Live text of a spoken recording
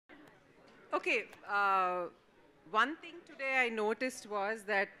Okay, one thing today I noticed was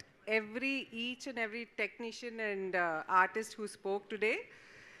that each and every technician and artist who spoke today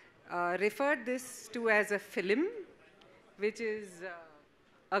referred this to as a film, which is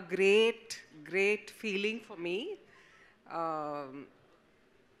a great, great feeling for me. Um,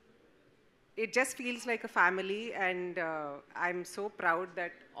 it just feels like a family, and I'm so proud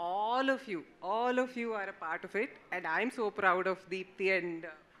that all of you are a part of it, and I'm so proud of Deepthi and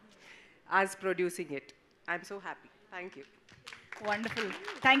us producing it. I'm so happy. Thank you. Wonderful.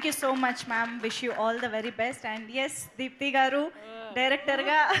 Thank you so much, ma'am. Wish you all the very best. And yes, Deepthi garu, director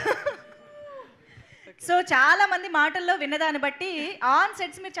ga. So చాలా మంది మాటల్లో విన్నదాన్ని బట్టి on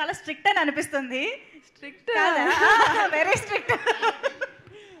sets మీరు చాలా strict అని అనిపిస్తుంది. Strict. Very strict.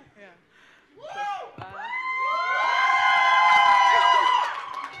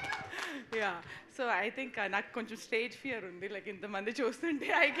 Yeah. So I think నాకు కొంచెం స్టేజ్ ఫియర్ ఉంది, లైక్ ఇంతమంది చూస్తుంటే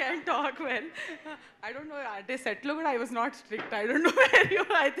I can talk well. I don't know, అంటే సెట్లో కూడా I was not strict. I don't know where you,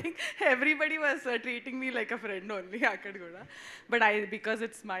 I think everybody was treating me like a friend only అక్కడ కూడా. But because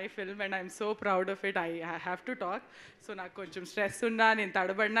it's my film and I'm so proud of it, I have to talk. So నాకు కొంచెం stress ఉన్నా, నేను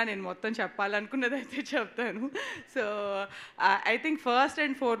తడబడినా, నేను మొత్తం చెప్పాలనుకున్నది అయితే చెప్తాను. So I think first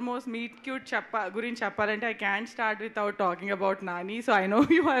and foremost meet cute గురించి చెప్పాలంటే I can start without talking about Nani. So I know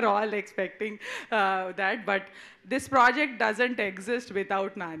you are all expecting that, but this project doesn't exist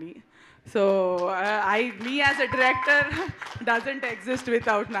without Nani. So me as a director doesn't exist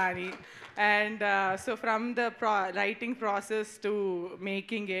without Nani. And so from the writing process to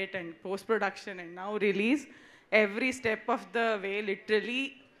making it and post-production and now release, every step of the way, literally,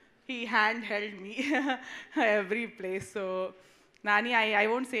 he handheld me every place. So Nani, I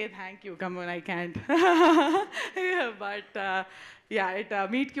won't say thank you. Come on, I can't. Yeah, but yeah,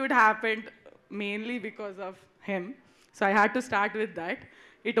 meet cute happened mainly because of him. So I had to start with that.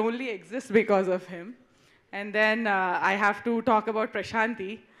 It only exists because of him. And then I have to talk about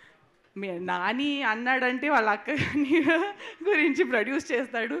Prashanti. Nani annadante valla akka gurinchi produce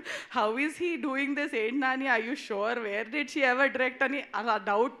chestadu. How is he doing this? Ain't Nani, are you sure? Where did she ever direct ani ala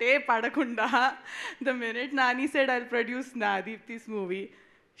doubt e padakunda. The minute Nani said I'll produce Deepthi's movie,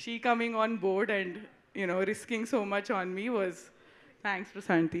 she coming on board and, you know, risking so much on me was, thanks,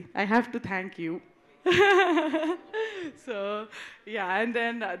 Prashanti. I have to thank you. So, yeah, and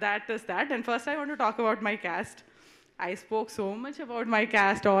then that is that. And first I want to talk about my cast. I spoke so much about my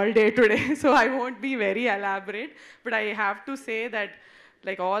cast all day today, so I won't be very elaborate. But I have to say that,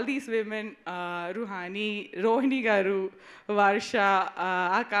 like, all these women, Ruhani, Rohini Garu, Varsha,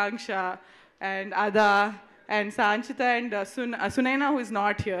 Akanksha, and Ada, and Sanchita, and Sunaina, who is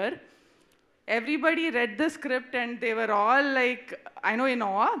not here, everybody read the script and they were all like, I know, in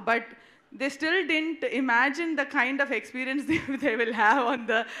awe, but they still didn't imagine the kind of experience they will have on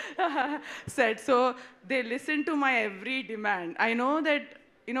the set. So they listened to my every demand. I know that,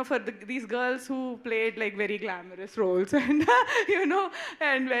 you know, for these girls who played like very glamorous roles and, you know,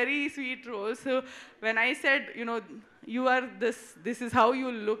 and very sweet roles. So when I said, you know, you are this is how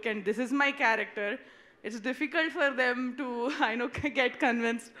you look and this is my character, it's difficult for them to, I know, get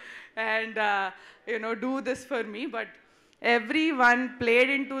convinced and, you know, do this for me. But everyone played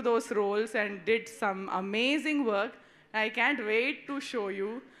into those roles and did some amazing work. I can't wait to show you.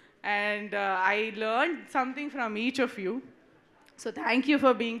 And I learned something from each of you. So thank you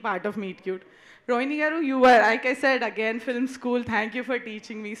for being part of Meet Cute. Rohini Garu, you were, like I said, again, film school. Thank you for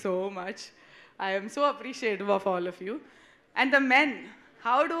teaching me so much. I am so appreciative of all of you. And the men.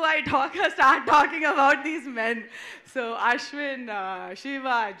 How do I start talking about these men? So Ashwin,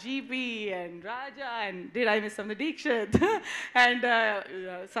 Shiva, GP, and Raja, and did I miss something? Dikshit, and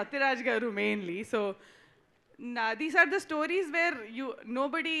Satyaraj Garu mainly. So these are the stories where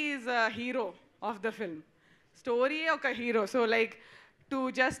nobody is a hero of the film. Story of a hero. So like,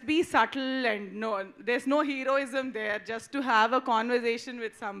 to just be subtle and there's no heroism there. Just to have a conversation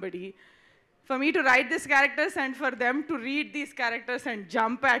with somebody. For me to write these characters and for them to read these characters and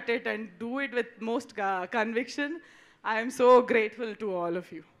jump at it and do it with most conviction, I am so grateful to all of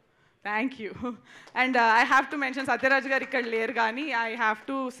you. Thank you. And I have to mention Satyaraj garu ikkada leru gaani, I have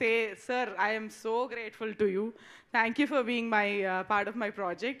to say, sir, I am so grateful to you. Thank you for being my part of my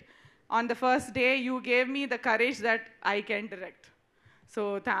project. On the first day, you gave me the courage that I can direct. So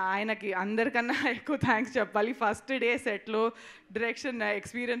ఆయనకి అందరికన్నా ఎక్కువ thanks చెప్పాలి. First day సెట్లో direction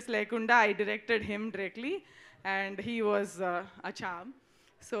experience లేకుండా I directed him directly and he was a charm.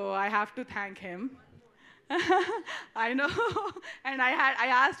 So I have to thank him. I know. And I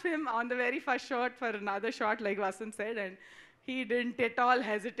asked him on the very first shot for another shot, like Vasant said, and he didn't at all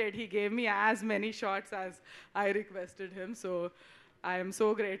hesitate. He gave me as many shots as I requested him. So I am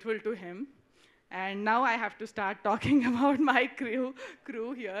so grateful to him. And now I have to start talking about my crew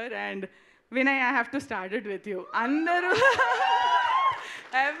here. And Vinay, I have to start it with you. Andaru,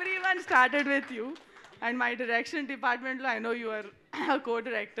 everyone started with you. And my direction department, I know you are a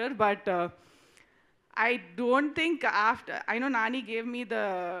co-director, but I don't think after, I know Nani gave me the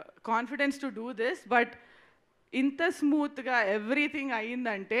confidence to do this, but inta smooth ga everything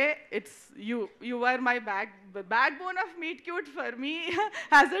ayindante, it's you were my backbone of Meet Cute for me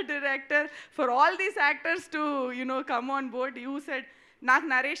as a director. For all these actors to come on board, you said నాకు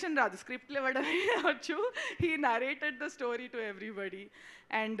narration రాదు, స్క్రిప్ట్లు ఇవ్వడమే వచ్చు. He narrated the story to everybody.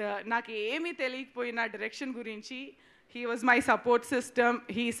 And నాకు ఏమీ తెలియకపోయినా direction గురించి he was my support system.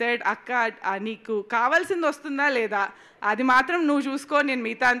 He said, అక్క నీకు కావాల్సింది వస్తుందా లేదా, అది మాత్రం నువ్వు చూసుకో, నేను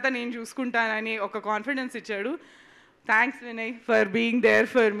మిగతా అంతా నేను చూసుకుంటానని ఒక కాన్ఫిడెన్స్ ఇచ్చాడు. Thanks, Vinay, for being there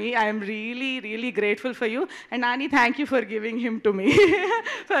for me. I am really, really grateful for you. And Nani, thank you for giving him to me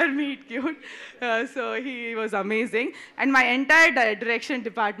for Meet Cute. So he was amazing. And my entire direction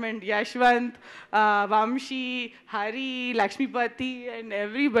department, Yashwant, Vamshi, Hari, Lakshmipati, and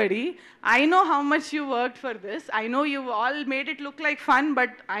everybody, I know how much you worked for this. I know you all made it look like fun,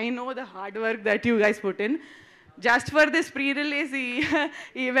 but I know the hard work that you guys put in. Just for this pre-release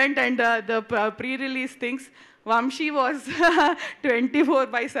event and the pre-release things, Vamshi was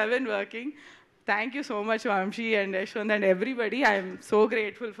 24/7 working. Thank you so much, Vamshi and Yashwant and everybody. I am so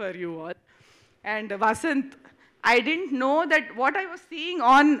grateful for you all. And Vasant, I didn't know that what I was seeing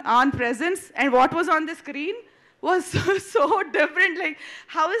on Presence and what was on the screen was so different. Like,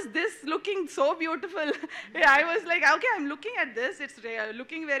 how is this looking so beautiful? I was like, okay, I'm looking at this. It's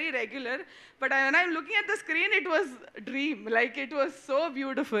looking very regular. But when I'm looking at the screen, it was a dream. Like, it was so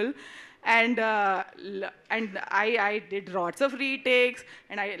beautiful. And I did lots of retakes,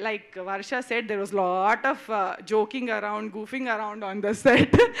 and I, like Varsha said, there was a lot of joking around, goofing around on the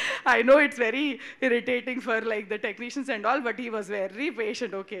set. I know it's very irritating for like the technicians and all, but he was very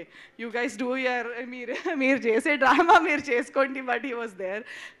patient. Okay, you guys do your meer chese drama, meer cheskondi, but he was there,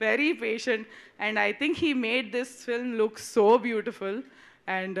 very patient, and I think he made this film look so beautiful.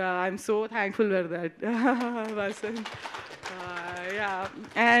 And I'm so thankful for that, Vasant. Yeah,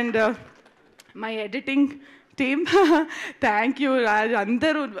 and my editing team, thank you, Raj.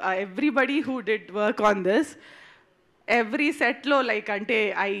 Andaru, everybody who did work on this. Every set lo, like, ante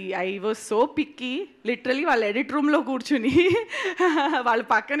I was so picky. Literally, వాళ్ళ edit రూమ్లో కూర్చుని వాళ్ళ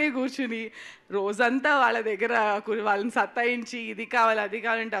పక్కనే కూర్చుని రోజంతా వాళ్ళ దగ్గర వాళ్ళని సత్తాయించి ఇది కావాలి అది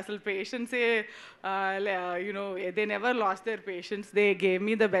కావాలంటే అసలు పేషెన్సే they never lost their patience. They gave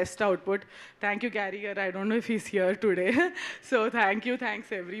me the best output. Thank you, Gary. I don't know if he's here today. So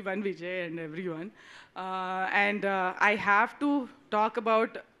thanks everyone, Vijay and everyone. And I have to talk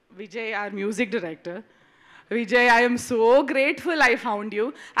about Vijay, our music director. Vijay, I am so grateful I found you.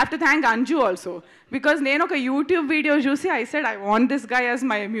 I have to thank Anju also. Because నేను ఒక YouTube video చూసి I said, I want this guy as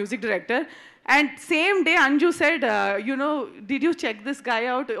my music director. And same day Anju said, did you check this guy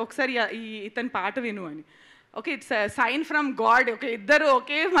out? ఒకసారి ఇతని పాట విను అని. Okay, it's a sign from God. Okay, ఇద్దరు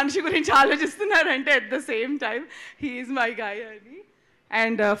ఒకే మనిషి గురించి ఆలోచిస్తున్నారంటే at the same time, he is my guy అని.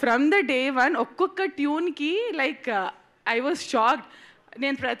 And from the day one, ఒక్కొక్క ట్యూన్కి like I was shocked.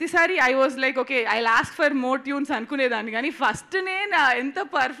 నేను ప్రతిసారి I was like, okay, I last for more tunes అనుకునేదాన్ని, కానీ first నేను ఎంత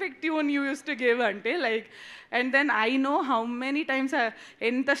perfect tune you use to give అంటే like, and then I know how many times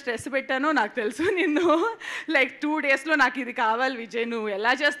ఎంత stress పెట్టానో నాకు తెలుసు. నిన్ను లైక్ 2 daysలో నాకు ఇది కావాలి విజయ్, నువ్వు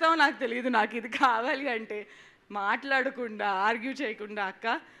ఎలా చేస్తావో నాకు తెలియదు, నాకు ఇది కావాలి అంటే మాట్లాడకుండా ఆర్గ్యూ చేయకుండా, అక్క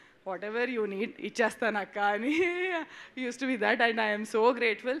వాట్ ఎవర్ యూ నీడ్ ఇచ్చేస్తాను అక్క అని use to be that. And I'm so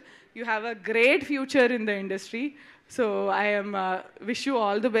grateful. You have a great future in the industry. So I wish you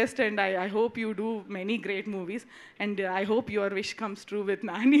all the best, and I hope you do many great movies, and I hope your wish comes true with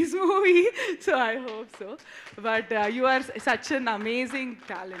Nani's movie. So I hope so. But you are such an amazing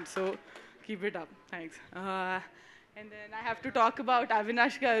talent, so keep it up. Thanks. And then I have to talk about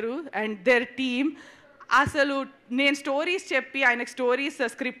Avinash Garu and their team. Asalu నేను stories చెప్పి ఆయనకు stories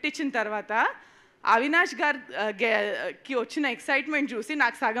script ఇచ్చిన తర్వాత అవినాష్ గారికి వచ్చిన excitement చూసి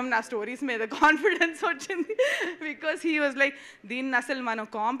నాకు సగం నా స్టోరీస్ మీద కాన్ఫిడెన్స్ వచ్చింది. బికాస్ హీ వాజ్ లైక్, దీన్ని అసలు మనం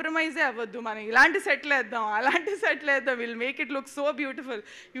కాంప్రమైజే అవ్వద్దు, మనం ఇలాంటి సెటిల్ వేద్దాం, అలాంటి సెటిల్ వేద్దాం, will make it look so beautiful,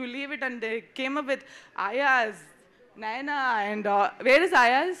 you leave it. And they came up with Ayaz, Naina, and where is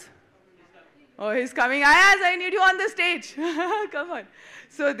Ayaz? Oh, he's coming. Ayaz, I need you on the stage. Come on.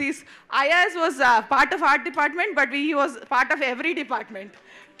 So Ayaz was part of art department, but he was part of every department.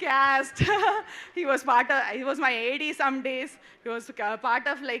 Cast. He was my AD some days. He was part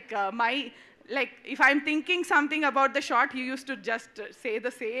of like my like if I'm thinking something about the shot, he used to just say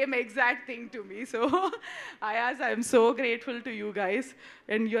the same exact thing to me. So Ayaz, I'm so grateful to you guys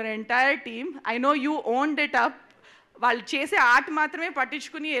and your entire team. I know you owned it up. వాళ్ళు చేసే art మాత్రమే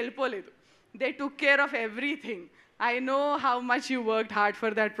పట్టించుకుని వెళ్ళిపోలేదు. They took care of everything. I know how much you worked hard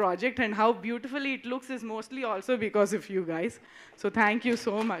for that project, and how beautifully it looks is mostly also because of you guys. So thank you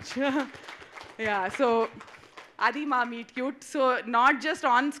so much. Yeah, so Adi ma meet cute. So not just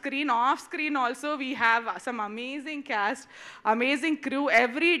on screen, off screen also we have some amazing cast, amazing crew.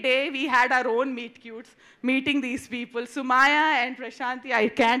 Every day we had our own meet cutes, meeting these people. Sumaya and Prashanti, I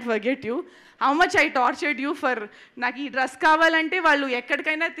can't forget you. How much I tortured you for నాకు ఈ dress కావాలంటే వాళ్ళు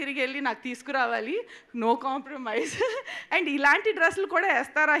ఎక్కడికైనా తిరిగి వెళ్ళి నాకు తీసుకురావాలి, no compromise. And ఇలాంటి డ్రెస్సులు కూడా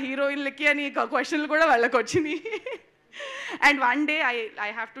వేస్తారా హీరోయిన్లకి అని క్వశ్చన్లు కూడా వాళ్ళకి వచ్చినాయి. And one day, I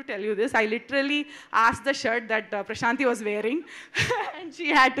have to tell you this, I literally asked the shirt that Prashanti was wearing and she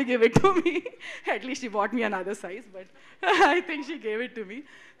had to give it to me. At least she bought me another size, but I think she gave it to me.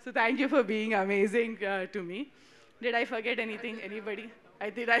 So thank you for being amazing to me. Did I forget anything? Anybody?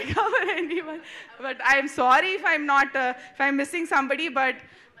 Did I cover anyone? But I'm sorry if I'm not, if I'm missing somebody, but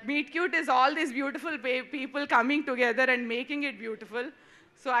Meet Cute is all these beautiful people coming together and making it beautiful.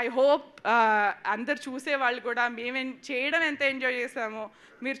 So I hope అందరు చూసే వాళ్ళు కూడా మేము చేయడం ఎంత enjoy చేస్తామో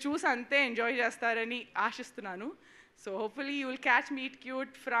మీరు చూసి అంతే ఎంజాయ్ చేస్తారని ఆశిస్తున్నాను. So hopefully you will catch meet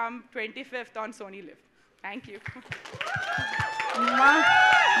cute from 25th on Sony live. Thank you.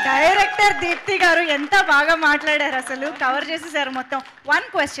 Director Deepti గారు ఎంత బాగా మాట్లాడారు, అసలు కవర్ చేసేసారు మొత్తం.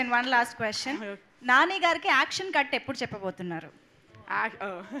 వన్ లాస్ట్ క్వశ్చన్, నాని గారికి యాక్షన్ కట్ ఎప్పుడు చెప్పబోతున్నారు?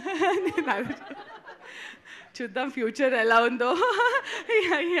 చూద్దాం ఫ్యూచర్ ఎలా ఉందో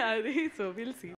అది. So will see.